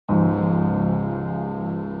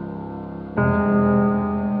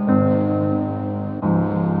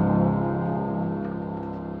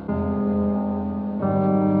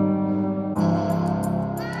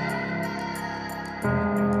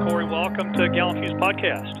Gallant Fuse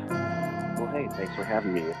podcast. Well, hey, thanks for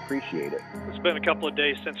having me. Appreciate it. It's been a couple of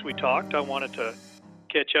days since we talked. I wanted to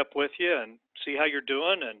catch up with you and see how you're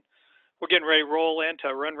doing. And we're getting ready to roll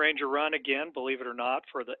into Run Ranger Run again, believe it or not,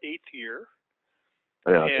 for the 8th year.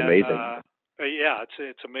 I know, it's amazing. Yeah,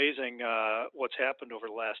 it's amazing what's happened over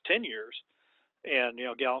the last 10 years. And,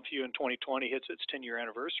 Gallant Fuse in 2020 hits its 10-year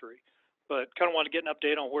anniversary. But kind of want to get an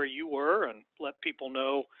update on where you were and let people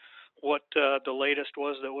know what the latest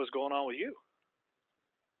was that was going on with you.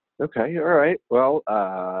 Okay, all right. Well,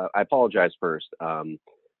 I apologize first. Have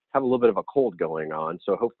a little bit of a cold going on,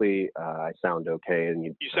 so hopefully I sound okay. And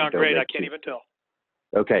you sound great. I can't even tell.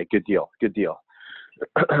 Okay, good deal.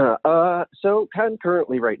 So kind of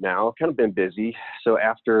currently right now, kind of been busy. So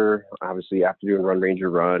after doing Run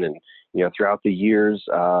Ranger Run and, throughout the years,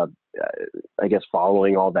 I guess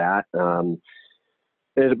following all that,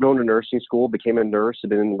 ended up going to nursing school, became a nurse,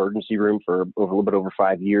 had been in the emergency room for a little bit over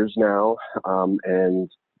 5 years now. And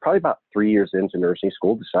probably about 3 years into nursing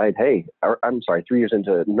school, 3 years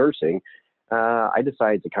into nursing, I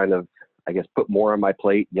decided to kind of, put more on my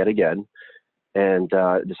plate yet again and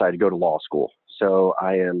decided to go to law school. So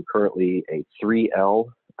I am currently a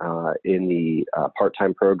 3L in the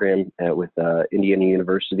part-time program with Indiana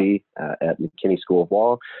University at McKinney School of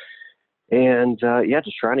Law. And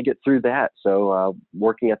just trying to get through that. So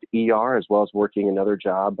working at the ER as well as working another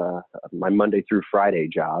job, my Monday through Friday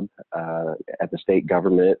job at the state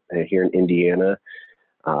government here in Indiana,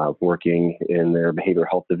 working in their behavioral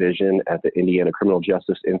health division at the Indiana Criminal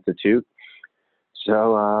Justice Institute.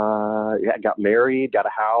 So got married, got a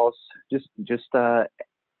house, just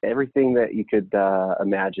everything that you could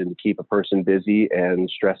imagine to keep a person busy and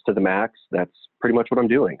stressed to the max. That's pretty much what I'm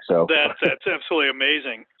doing. So that's absolutely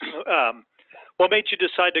amazing. What made you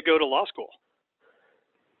decide to go to law school?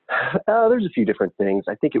 There's a few different things.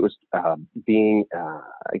 I think it was being,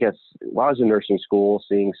 while I was in nursing school,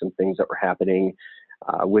 seeing some things that were happening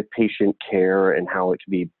with patient care and how it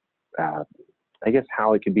could be,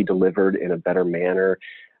 how it could be delivered in a better manner,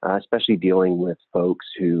 especially dealing with folks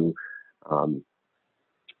who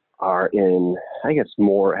are in,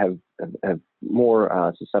 have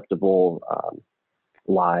more susceptible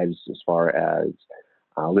lives as far as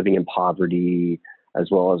living in poverty, as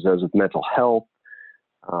well as those with mental health.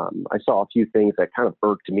 I saw a few things that kind of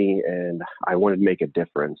irked me, and I wanted to make a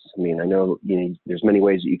difference. I mean, I know there's many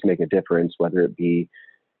ways that you can make a difference, whether it be,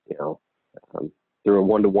 through a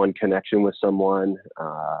one-to-one connection with someone,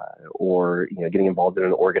 or getting involved in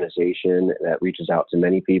an organization that reaches out to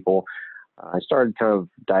many people. I started kind of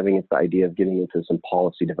diving into the idea of getting into some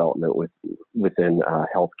policy development within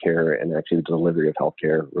healthcare and actually the delivery of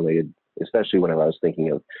healthcare related, especially when I was thinking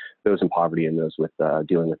of those in poverty and those with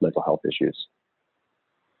dealing with mental health issues.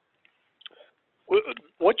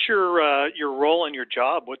 What's your role in your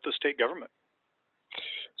job with the state government?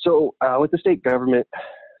 So with the state government,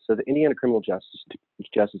 so the Indiana Criminal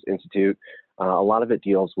Justice Institute, a lot of it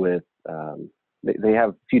deals with they have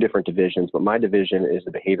a few different divisions, but my division is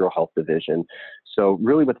the behavioral health division. So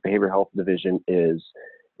really what the behavioral health division is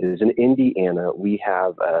in Indiana, we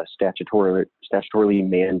have statutorily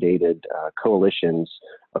mandated coalitions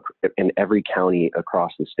in every county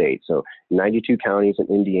across the state. So 92 counties in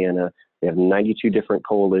Indiana, we have 92 different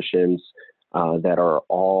coalitions that are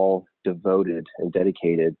all devoted and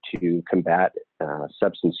dedicated to combat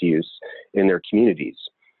substance use in their communities.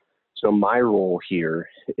 So my role here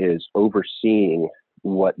is overseeing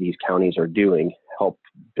what these counties are doing, help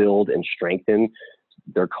build and strengthen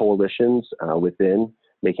their coalitions within,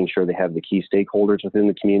 making sure they have the key stakeholders within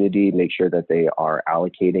the community, make sure that they are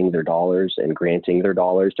allocating their dollars and granting their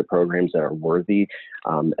dollars to programs that are worthy,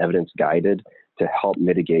 evidence-guided, to help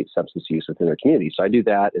mitigate substance use within their community. So I do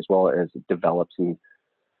that, as well as develop some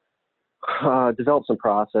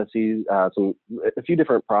processes, a few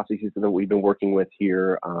different processes that we've been working with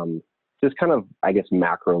here. Just kind of,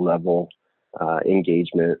 macro level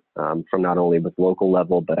engagement from not only with local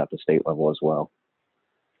level, but at the state level as well.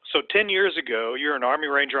 So 10 years ago, you're an Army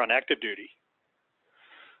Ranger on active duty.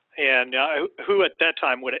 And who at that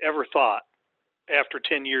time would have ever thought after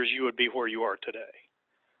 10 years you would be where you are today?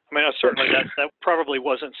 I mean, certainly that probably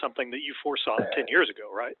wasn't something that you foresaw 10 years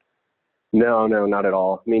ago, right? No, not at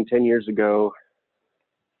all. I mean, 10 years ago,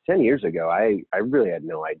 I really had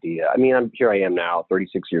no idea. I mean, here I am now,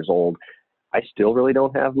 36 years old. I still really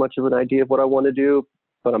don't have much of an idea of what I want to do,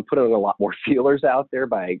 but I'm putting a lot more feelers out there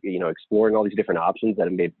by, exploring all these different options that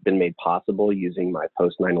have been made possible using my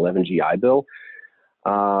post 9/11 GI Bill.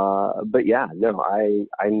 But yeah, no,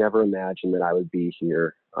 I never imagined that I would be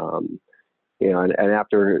here. And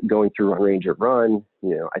after going through Run Ranger Run,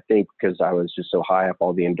 I think because I was just so high up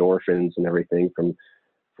all the endorphins and everything from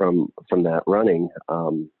from that running,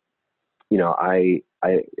 I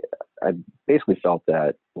basically felt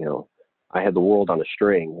that, I had the world on a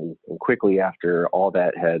string, and quickly after all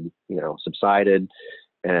that had, subsided,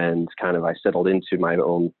 and kind of I settled into my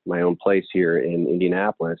own place here in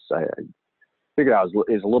Indianapolis, I figured out it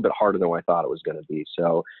was a little bit harder than I thought it was going to be.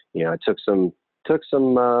 So, it took some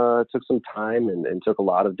time and took a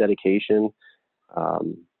lot of dedication.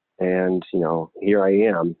 And, here I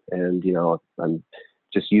am, and, I'm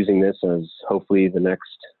just using this as hopefully the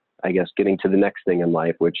next, I guess, getting to the next thing in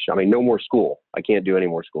life, which, I mean, no more school. I can't do any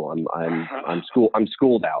more school. I'm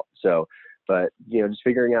schooled out. So, but, just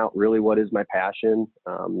figuring out really what is my passion,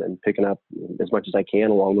 and picking up as much as I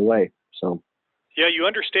can along the way. So. Yeah, you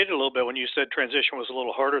understated a little bit when you said transition was a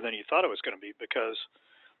little harder than you thought it was going to be, because,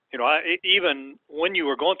 even when you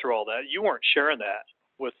were going through all that, you weren't sharing that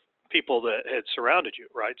with people that had surrounded you,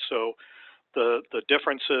 right? So the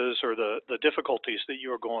differences or the difficulties that you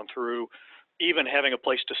were going through, even having a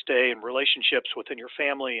place to stay and relationships within your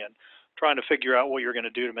family and trying to figure out what you're going to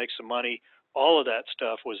do to make some money, all of that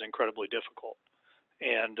stuff was incredibly difficult.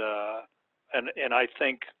 And I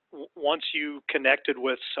think once you connected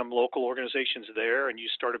with some local organizations there and you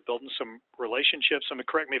started building some relationships, I mean,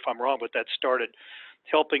 correct me if I'm wrong, but that started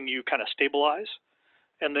helping you kind of stabilize.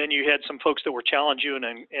 And then you had some folks that were challenging you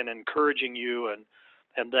and encouraging you,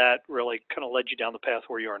 and that really kind of led you down the path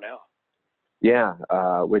where you are now. Yeah,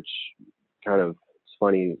 which kind of, it's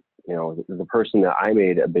funny, the person that I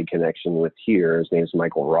made a big connection with here, his name is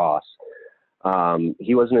Michael Ross.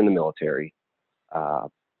 He wasn't in the military,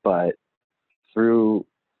 but through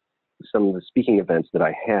some of the speaking events that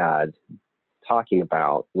I had talking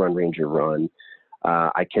about Run Ranger Run,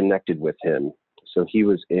 I connected with him. So he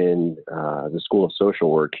was in the School of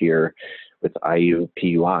Social Work here with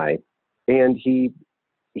IUPUI, and he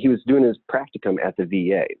was doing his practicum at the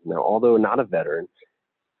VA. Now, although not a veteran,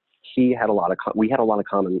 we had a lot of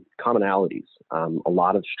commonalities, a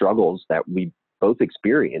lot of struggles that we both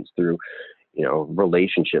experienced through,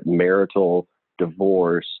 relationship, marital,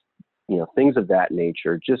 divorce, things of that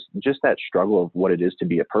nature, just that struggle of what it is to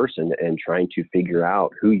be a person and trying to figure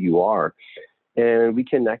out who you are. And we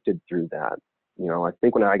connected through that. I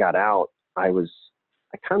think when I got out, I don't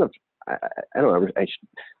know,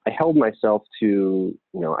 I held myself to,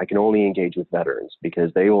 I can only engage with veterans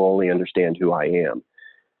because they will only understand who I am.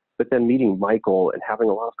 But then meeting Michael and having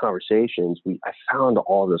a lot of conversations, I found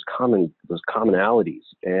all those commonalities,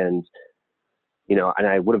 and, and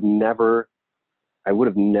I would have never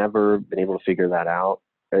been able to figure that out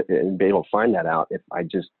and be able to find that out if I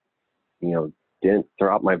just, didn't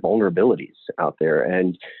throw out my vulnerabilities out there.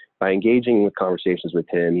 And by engaging with conversations with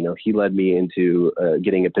him, he led me into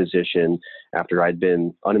getting a position after I'd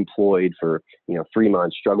been unemployed for, 3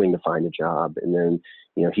 months, struggling to find a job. And then,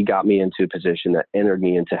 he got me into a position that entered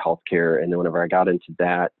me into healthcare. And then whenever I got into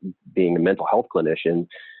that, being a mental health clinician,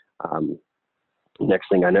 next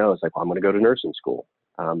thing I know, it's like, well, I'm going to go to nursing school.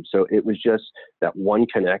 So it was just that one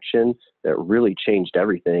connection that really changed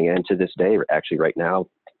everything. And to this day, actually right now,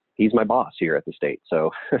 he's my boss here at the state.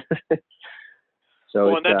 So,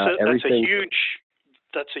 well, and that's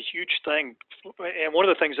a huge thing. And one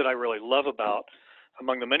of the things that I really love about,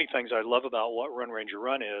 among the many things I love about what Run Ranger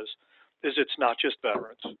Run is it's not just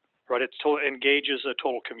veterans, right? It engages a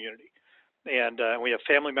total community. And we have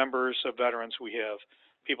family members of veterans. We have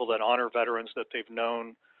people that honor veterans that they've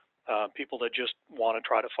known, people that just want to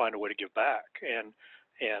try to find a way to give back. And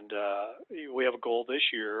we have a goal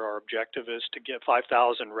this year. Our objective is to get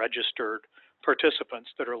 5,000 registered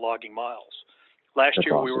participants that are logging miles. Last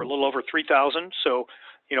year we were a little over 3,000, so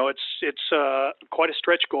it's quite a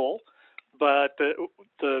stretch goal, but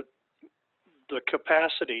the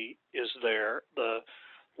capacity is there.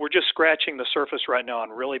 We're just scratching the surface right now on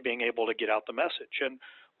really being able to get out the message. And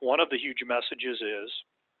one of the huge messages is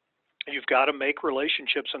you've got to make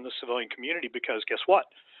relationships in the civilian community, because guess what?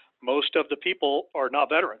 Most of the people are not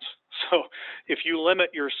veterans. So if you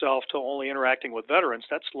limit yourself to only interacting with veterans,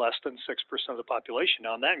 that's less than 6% of the population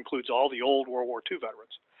now, and that includes all the old World War II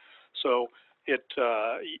veterans. So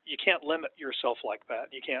you can't limit yourself like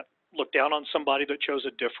that. You can't look down on somebody that chose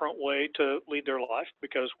a different way to lead their life,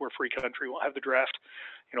 because we're a free country. We won't have the draft.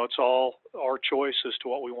 It's all our choice as to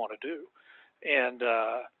what we want to do. And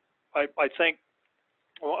I think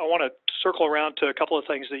I want to circle around to a couple of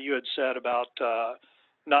things that you had said about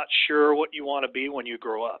not sure what you want to be when you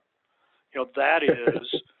grow up. That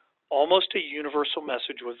is almost a universal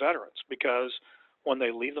message with veterans, because when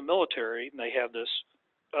they leave the military, they have this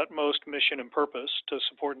utmost mission and purpose to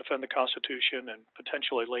support and defend the Constitution and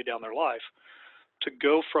potentially lay down their life. To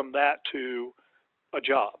go from that to a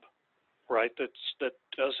job, right? That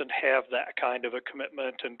doesn't have that kind of a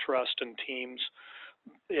commitment and trust in teams.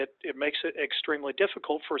 It makes it extremely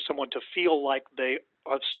difficult for someone to feel like they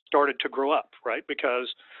have started to grow up, right?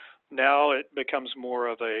 Because now it becomes more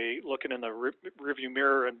of a looking in the rearview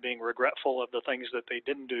mirror and being regretful of the things that they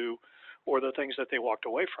didn't do or the things that they walked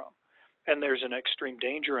away from. And there's an extreme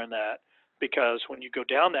danger in that, because when you go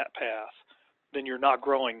down that path, then you're not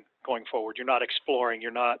growing going forward. You're not exploring.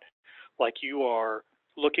 You're not, like you are,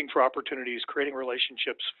 looking for opportunities, creating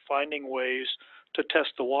relationships, finding ways to test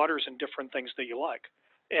the waters in different things that you like.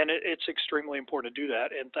 And it's extremely important to do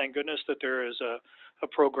that. And thank goodness that there is a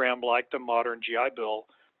program like the Modern GI Bill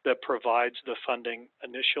that provides the funding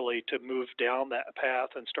initially to move down that path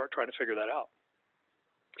and start trying to figure that out.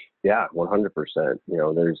 Yeah, 100%.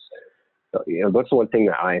 That's the one thing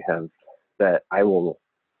that I have, that I will,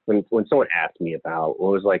 when someone asks me about what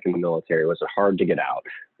it was like in the military, was it hard to get out?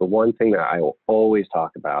 The one thing that I will always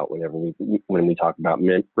talk about when we talk about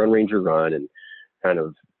Run Ranger Run, and kind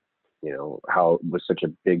of, how it was such a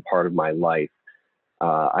big part of my life,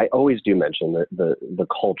 I always do mention the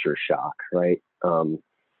culture shock, right? And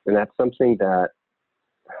that's something that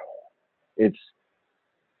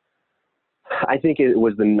I think it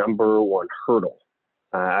was the number one hurdle.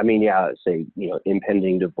 Say,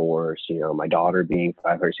 impending divorce, my daughter being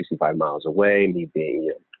 565 miles away, me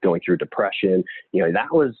being, going through depression,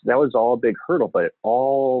 that was all a big hurdle, but it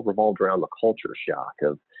all revolved around the culture shock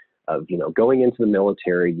of, going into the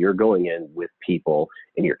military. You're going in with people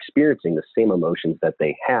and you're experiencing the same emotions that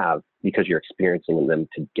they have, because you're experiencing them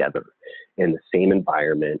together in the same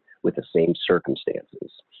environment with the same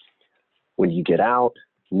circumstances. When you get out,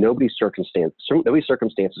 nobody's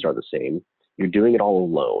circumstances are the same. You're doing it all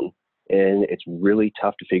alone, and it's really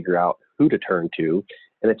tough to figure out who to turn to,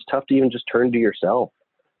 and it's tough to even just turn to yourself.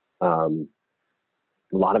 A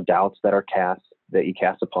lot of doubts that you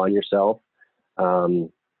cast upon yourself,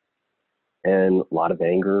 and a lot of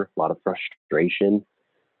anger, a lot of frustration.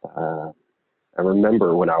 I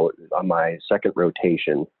remember when I was on my second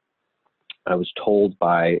rotation, I was told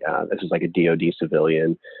by this is like a DoD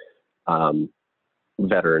civilian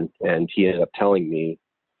veteran, and he ended up telling me,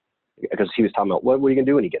 because he was talking about, what are you gonna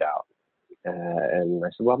do when you get out? And I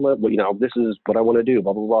said, well, this is what I want to do,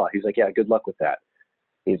 blah, blah, blah. He's like, yeah, good luck with that.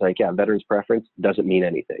 He's like, yeah, veteran's preference doesn't mean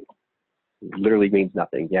anything. It literally means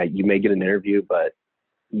nothing. Yeah, you may get an interview, but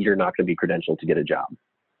you're not going to be credentialed to get a job.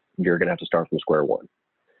 You're going to have to start from square one.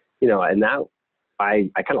 And that, I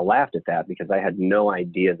kind of laughed at that, because I had no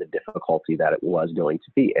idea the difficulty that it was going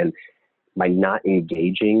to be. And by not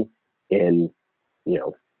engaging in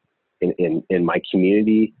my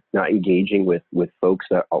community, not engaging with folks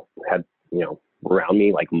that had, around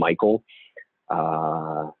me, like Michael,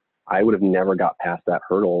 I would have never got past that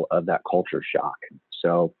hurdle of that culture shock.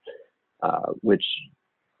 So, which,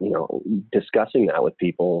 discussing that with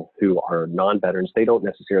people who are non-veterans, they don't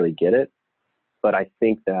necessarily get it, but I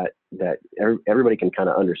think that everybody can kind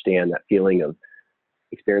of understand that feeling of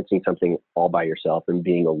experiencing something all by yourself and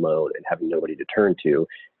being alone and having nobody to turn to.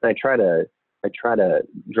 And I try to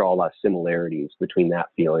draw a lot of similarities between that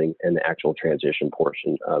feeling and the actual transition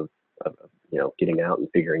portion of getting out and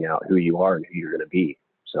figuring out who you are and who you're going to be.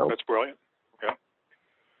 So that's brilliant. Yeah.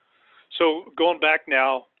 So going back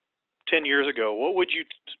now, 10 years ago, what would you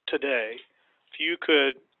today, if you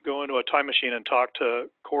could go into a time machine and talk to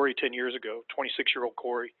Corey 10 years ago, 26-year-old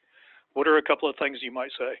Corey, what are a couple of things you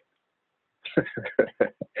might say?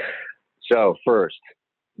 So first,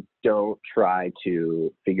 don't try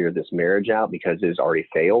to figure this marriage out, because it's already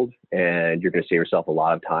failed, and you're going to save yourself a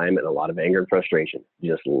lot of time and a lot of anger and frustration.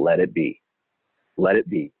 Just let it be. Let it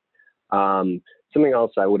be. Something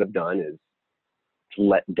else I would have done is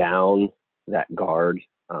let down that guard,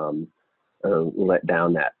 let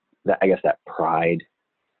down that that pride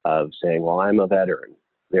of saying, well, I'm a veteran,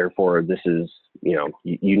 therefore this is,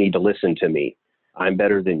 you need to listen to me. I'm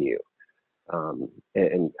better than you.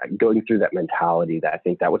 And going through that mentality, that I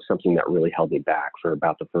think that was something that really held me back for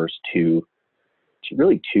about the first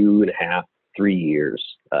 2.5, 3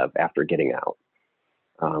 years after getting out.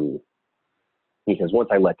 Because once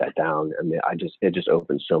I let that down, it just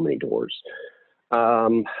opened so many doors.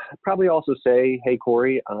 Probably also say, hey,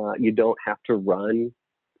 Corey, you don't have to run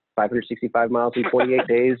 565 miles in 28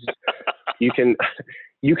 days. You can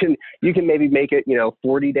maybe make it,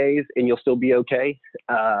 40 days, and you'll still be okay.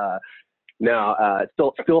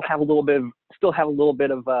 Still have a little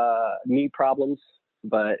bit of knee problems,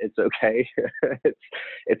 but it's okay.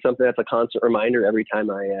 It's something that's a constant reminder every time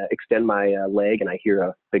I extend my leg and I hear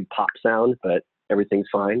a big pop sound, but everything's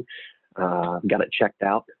fine. Got it checked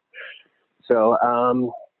out. So I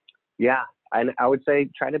would say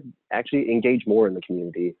try to actually engage more in the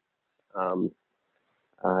community.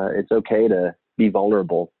 It's okay to be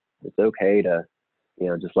vulnerable. It's okay to,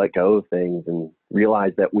 just let go of things and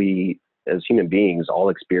realize that we, as human beings, all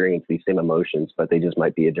experience these same emotions, but they just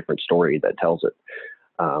might be a different story that tells it.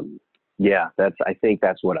 Yeah, I think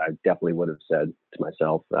that's what I definitely would have said to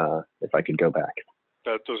myself if I could go back.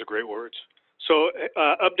 Those are great words. So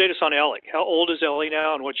update us on Ellie. How old is Ellie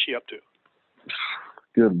now, and what's she up to?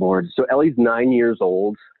 Good Lord. So Ellie's 9 years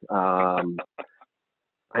old. I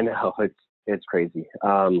know it's crazy.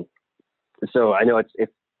 So I know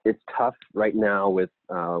it's tough right now with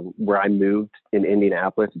where I moved in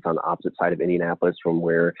Indianapolis. It's on the opposite side of Indianapolis from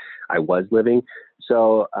where I was living.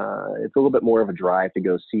 So it's a little bit more of a drive to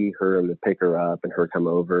go see her and to pick her up and her come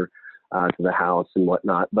over to the house and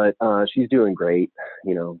whatnot. But she's doing great.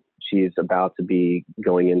 She's about to be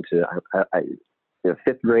going into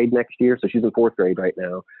fifth grade next year. So she's in fourth grade right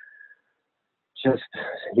now. Just,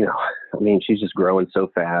 she's just growing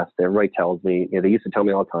so fast. Everybody tells me, they used to tell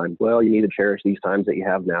me all the time, well, you need to cherish these times that you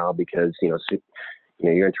have now because, you're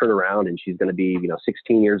going to turn around and she's going to be,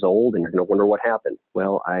 16 years old and you're going to wonder what happened.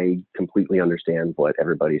 Well, I completely understand what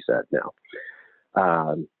everybody said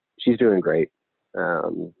now. She's doing great.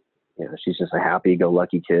 She's just a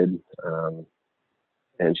happy-go-lucky kid.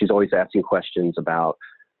 And she's always asking questions about,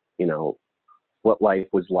 what life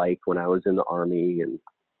was like when I was in the Army and,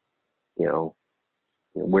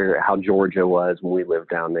 how Georgia was when we lived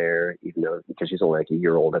down there, even though because she's only like a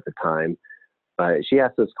year old at the time. But she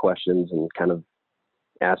asked those questions and kind of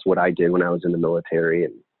asked what I did when I was in the military,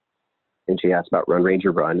 and she asked about Run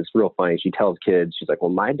Ranger Run. It's real funny. She tells kids, she's like,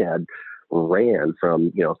 well, my dad ran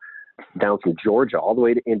from down from Georgia all the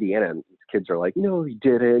way to Indiana, and kids are like, no, he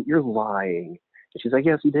didn't. You're lying. And she's like,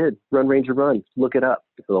 yes, he did. Run Ranger Run. Look it up.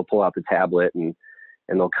 So they'll pull out the tablet and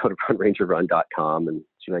they'll go to runrangerrun.com and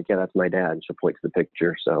she's like, yeah, that's my dad. And she'll point to the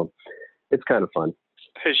picture. So it's kind of fun.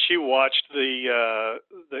 Has she watched the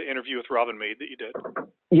interview with Robin Meade that you did?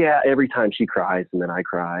 Yeah, every time she cries and then I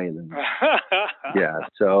cry and then yeah.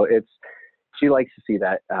 So she likes to see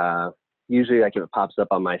that. Usually like if it pops up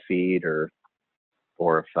on my feed or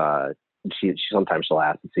if she sometimes she'll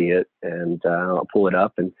ask to see it and I'll pull it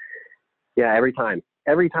up and yeah, every time,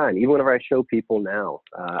 even whenever I show people now,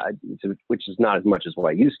 which is not as much as what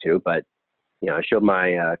I used to, but I showed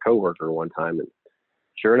my coworker one time and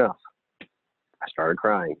sure enough, I started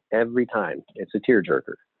crying every time. It's a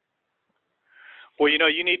tearjerker. Well,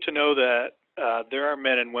 you need to know that there are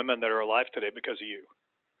men and women that are alive today because of you.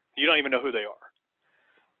 You don't even know who they are.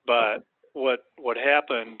 But what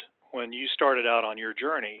happened when you started out on your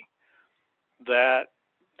journey, that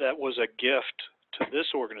was a gift to this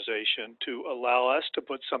organization to allow us to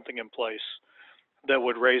put something in place that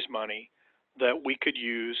would raise money that we could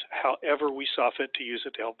use however we saw fit to use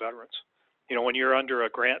it to help veterans. When you're under a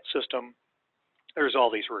grant system, there's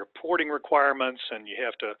all these reporting requirements and you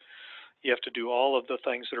have to do all of the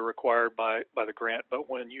things that are required by the grant. But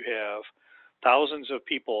when you have thousands of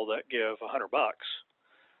people that give $100,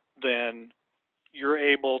 then you're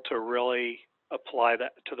able to really apply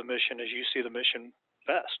that to the mission as you see the mission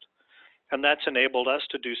best. And that's enabled us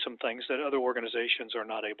to do some things that other organizations are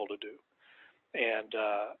not able to do. And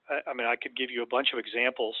I could give you a bunch of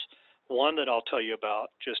examples. One that I'll tell you about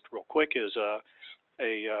just real quick is a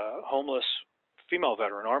homeless female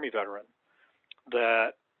veteran, Army veteran,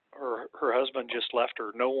 that her husband just left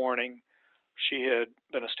her, no warning. She had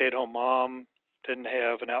been a stay-at-home mom, didn't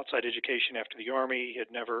have an outside education after the Army, had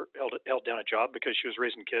never held down a job because she was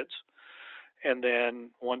raising kids. And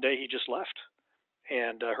then one day he just left.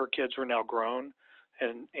 And her kids were now grown,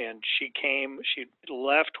 and she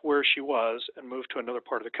left where she was and moved to another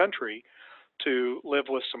part of the country to live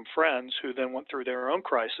with some friends who then went through their own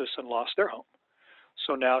crisis and lost their home.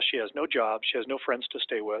 So now she has no job, she has no friends to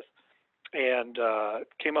stay with, and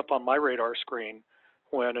came up on my radar screen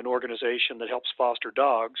when an organization that helps foster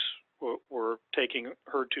dogs were taking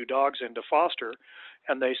her two dogs into foster,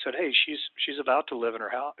 and they said, hey, she's about to live in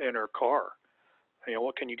her car.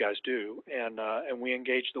 What can you guys do? And we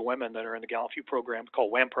engaged the women that are in the Gallant Few program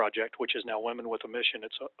called WHAM Project, which is now Women with a Mission.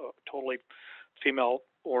 It's a totally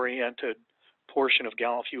female-oriented portion of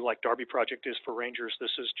Gallant Few, like Darby Project is for Rangers.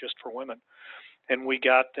 This is just for women. And we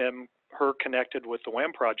got her connected with the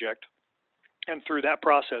WHAM Project. And through that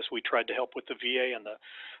process, we tried to help with the VA and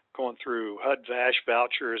going through HUD-VASH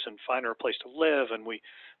vouchers and find her a place to live. And we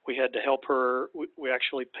had to help her. We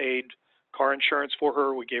actually paid car insurance for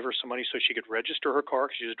her. We gave her some money so she could register her car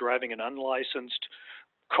because she was driving an unlicensed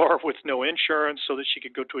car with no insurance so that she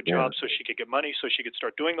could go to a job so she could get money so she could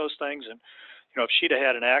start doing those things. And, if she'd have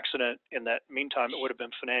had an accident in that meantime, it would have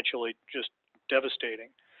been financially just devastating.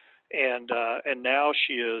 And now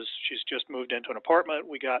she's just moved into an apartment.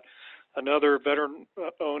 We got another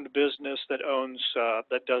veteran-owned business that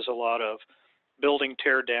that does a lot of building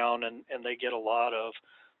tear down, and they get a lot of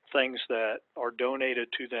things that are donated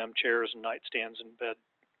to them, chairs and nightstands and bed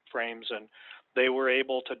frames, and they were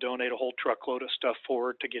able to donate a whole truckload of stuff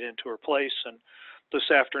forward to get into her place. And this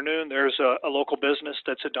afternoon, there's a local business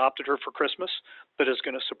that's adopted her for Christmas that is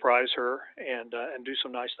going to surprise her and do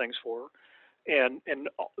some nice things for her. And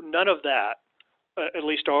none of that, at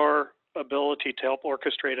least our ability to help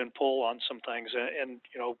orchestrate and pull on some things. And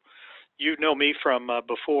you know me from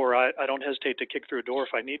before. I don't hesitate to kick through a door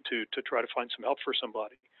if I need to try to find some help for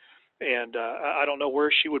somebody. And I don't know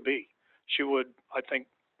where she would be. She would, I think,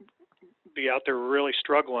 be out there really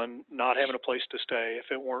struggling, not having a place to stay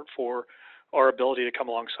if it weren't for our ability to come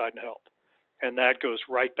alongside and help. And that goes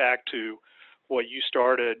right back to what you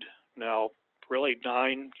started now really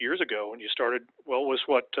 9 years ago when you started. Well, it was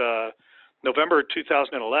what, November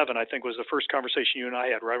 2011, I think, was the first conversation you and I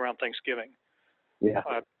had right around Thanksgiving. Yeah.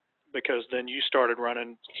 Because then you started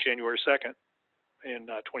running January 2nd in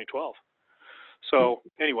 2012. So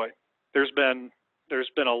anyway, there's been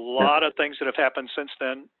a lot of things that have happened since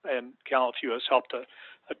then, and Gallant Few has helped a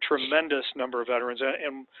tremendous number of veterans.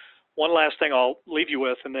 And one last thing I'll leave you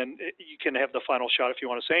with, and then you can have the final shot if you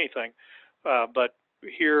want to say anything. But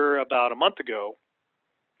here about a month ago,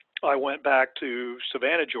 I went back to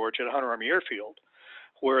Savannah, Georgia, at Hunter Army Airfield,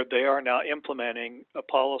 where they are now implementing a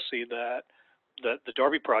policy that the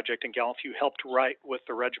Darby Project and Gallant Few helped write with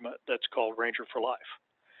the regiment that's called Ranger for Life.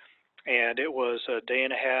 And it was a day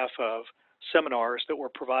and a half of seminars that were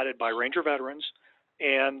provided by Ranger veterans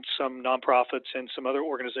and some nonprofits and some other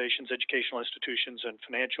organizations, educational institutions, and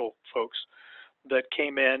financial folks that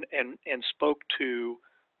came in and spoke to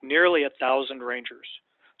nearly 1,000 Rangers.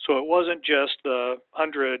 So it wasn't just the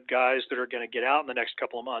 100 guys that are going to get out in the next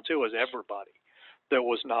couple of months. It was everybody that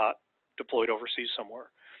was not deployed overseas somewhere.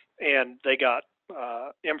 And they got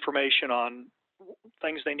information on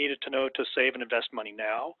things they needed to know to save and invest money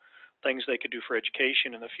now, things they could do for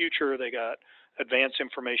education in the future. They got advanced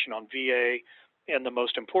information on VA. And the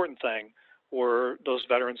most important thing were those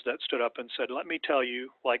veterans that stood up and said, let me tell you,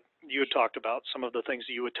 like you had talked about, some of the things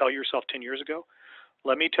that you would tell yourself 10 years ago.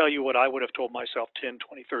 Let me tell you what I would have told myself 10,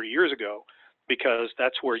 20, 30 years ago, because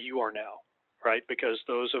that's where you are now, right? Because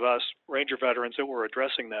those of us Ranger veterans that were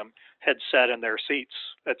addressing them had sat in their seats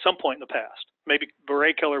at some point in the past. Maybe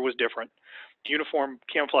beret color was different, uniform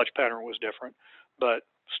camouflage pattern was different, but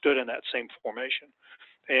stood in that same formation.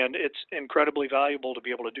 And it's incredibly valuable to be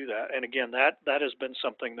able to do that. And again, that has been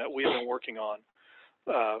something that we have been working on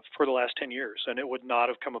for the last 10 years, and it would not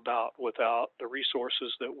have come about without the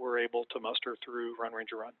resources that we're able to muster through Run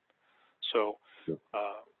Ranger Run. So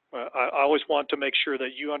I always want to make sure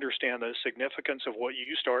that you understand the significance of what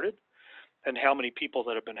you started and how many people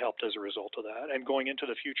that have been helped as a result of that. And going into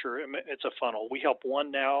the future, it's a funnel. We help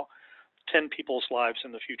one now, 10 people's lives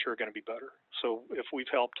in the future are going to be better. So if we've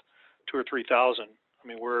helped 2,000 or 3,000, I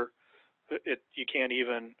mean, you can't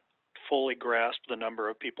even fully grasp the number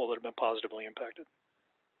of people that have been positively impacted.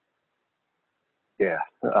 Yeah.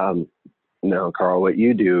 No, Carl, what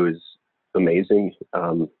you do is amazing.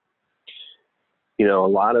 A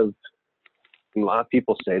lot of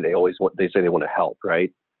people say they want to help,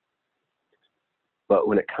 right? But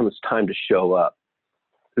when it comes time to show up,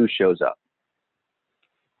 who shows up?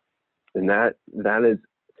 And that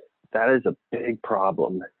is a big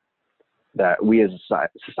problem that we as a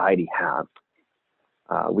society have.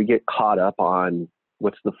 We get caught up on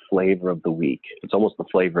what's the flavor of the week. It's almost the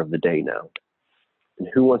flavor of the day now. And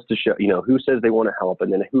who wants to show, who says they want to help,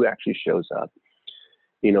 and then who actually shows up?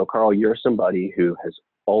 Carl, you're somebody who has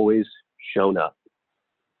always shown up.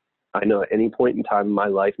 I know at any point in time in my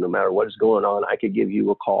life, no matter what is going on, I could give you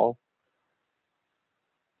a call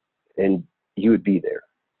and you would be there.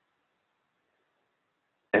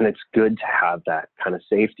 And it's good to have that kind of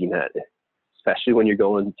safety net, especially when you're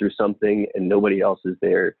going through something and nobody else is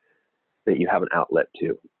there that you have an outlet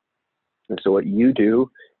to. And so what you do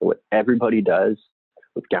and what everybody does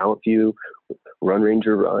with Gallant Few, Run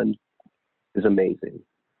Ranger Run, is amazing.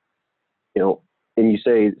 And you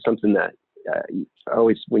say something that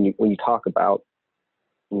always, when you talk about,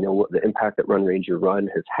 what the impact that Run Ranger Run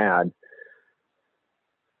has had,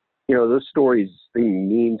 those stories, they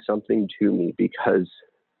mean something to me because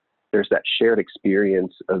there's that shared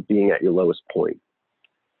experience of being at your lowest point.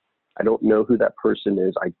 I don't know who that person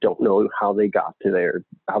is. I don't know how they got there,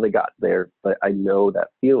 but I know that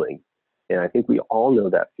feeling. And I think we all know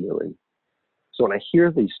that feeling. So when I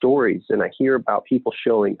hear these stories and I hear about people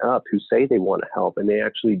showing up who say they want to help and they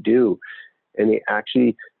actually do, and they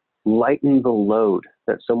actually lighten the load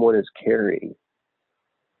that someone is carrying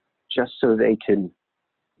just so they can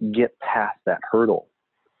get past that hurdle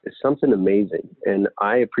is something amazing. And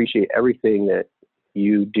I appreciate everything that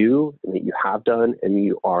you do and that you have done and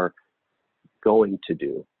you are going to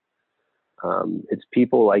do. It's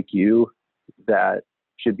people like you that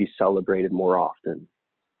should be celebrated more often.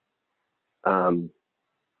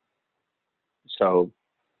 So,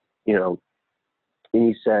 you know, and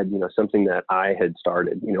you said, you know, something that I had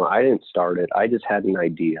started, you know, I didn't start it. I just had an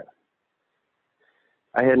idea.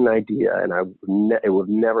 I had an idea, and it would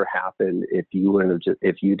never happen if you wouldn't have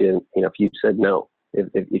if you didn't, you know, if you said no.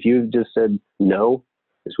 If you just said no,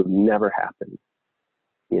 this would never happen.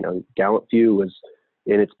 You know, Gallant Few was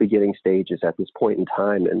in its beginning stages at this point in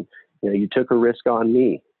time, and you know, you took a risk on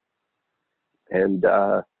me, and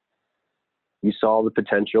you saw the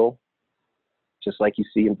potential, just like you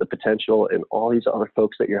see the potential in all these other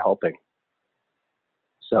folks that you're helping.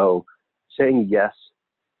 So, saying yes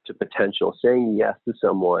to potential, saying yes to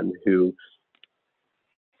someone who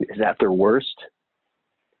is at their worst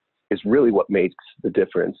is really what makes the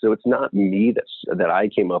difference. So it's not me that I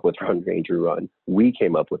came up with Run Ranger Run. We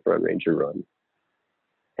came up with Run Ranger Run.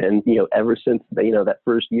 And, you know, ever since, you know, that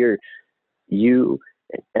first year, you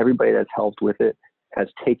and everybody that's helped with it has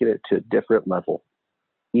taken it to a different level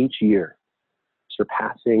each year,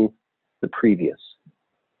 surpassing the previous.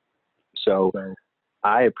 So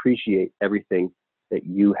I appreciate everything that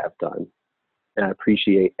you have done, and I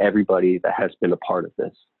appreciate everybody that has been a part of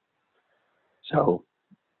this. So,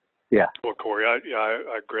 yeah. Well, Corey,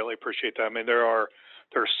 I greatly appreciate that. I mean, there are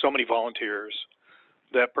so many volunteers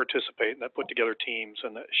that participate and that put together teams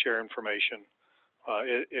and that share information.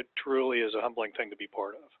 It truly is a humbling thing to be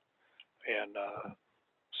part of. And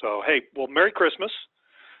so, hey, well, Merry Christmas,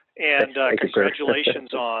 and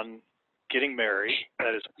congratulations on getting married.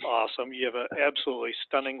 That is awesome. You have an absolutely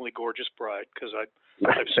stunningly gorgeous bride, because I've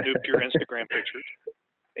snooped your Instagram pictures.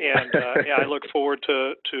 And yeah, I look forward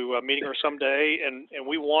to meeting her someday. And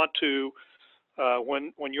we want to,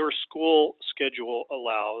 when your school schedule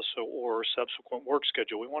allows, or subsequent work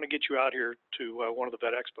schedule, we want to get you out here to one of the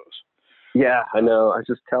vet expos. Yeah, I know. I was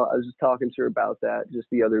just talking to her about that just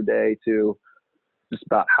the other day too, just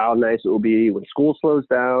about how nice it will be when school slows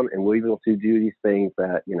down and we'll be able to do these things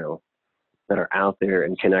that, you know, that are out there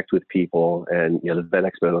and connect with people. And, you know, the Vet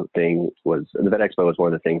Expo was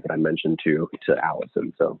one of the things that I mentioned to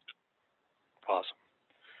Allison. So awesome.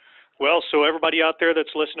 Well, so everybody out there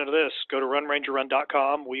that's listening to this, go to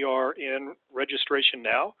runrangerrun.com. We are in registration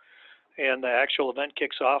now, and the actual event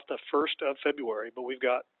kicks off the 1st of February, but we've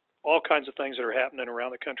got all kinds of things that are happening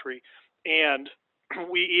around the country. And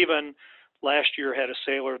we even last year had a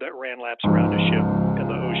sailor that ran laps around a ship in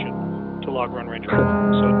the ocean to log Run Ranger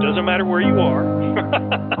Run. So it doesn't matter where you are.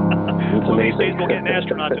 One of these days we'll get an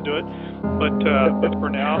astronaut to do it, but for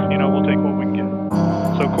now, you know, we'll take what we can get.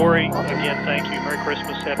 So Corey, again, thank you. Merry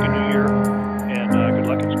Christmas, Happy New Year, and good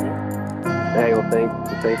luck in school. Hey, well,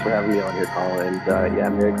 thanks for having me on here, Colin. And yeah,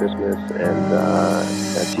 Merry Christmas,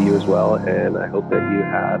 and to you as well. And I hope that you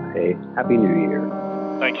have a Happy New Year.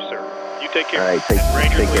 Thank you, sir. You take care. All right,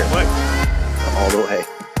 take care. Way. All the way.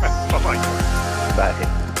 Bye-bye.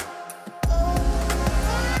 Bye.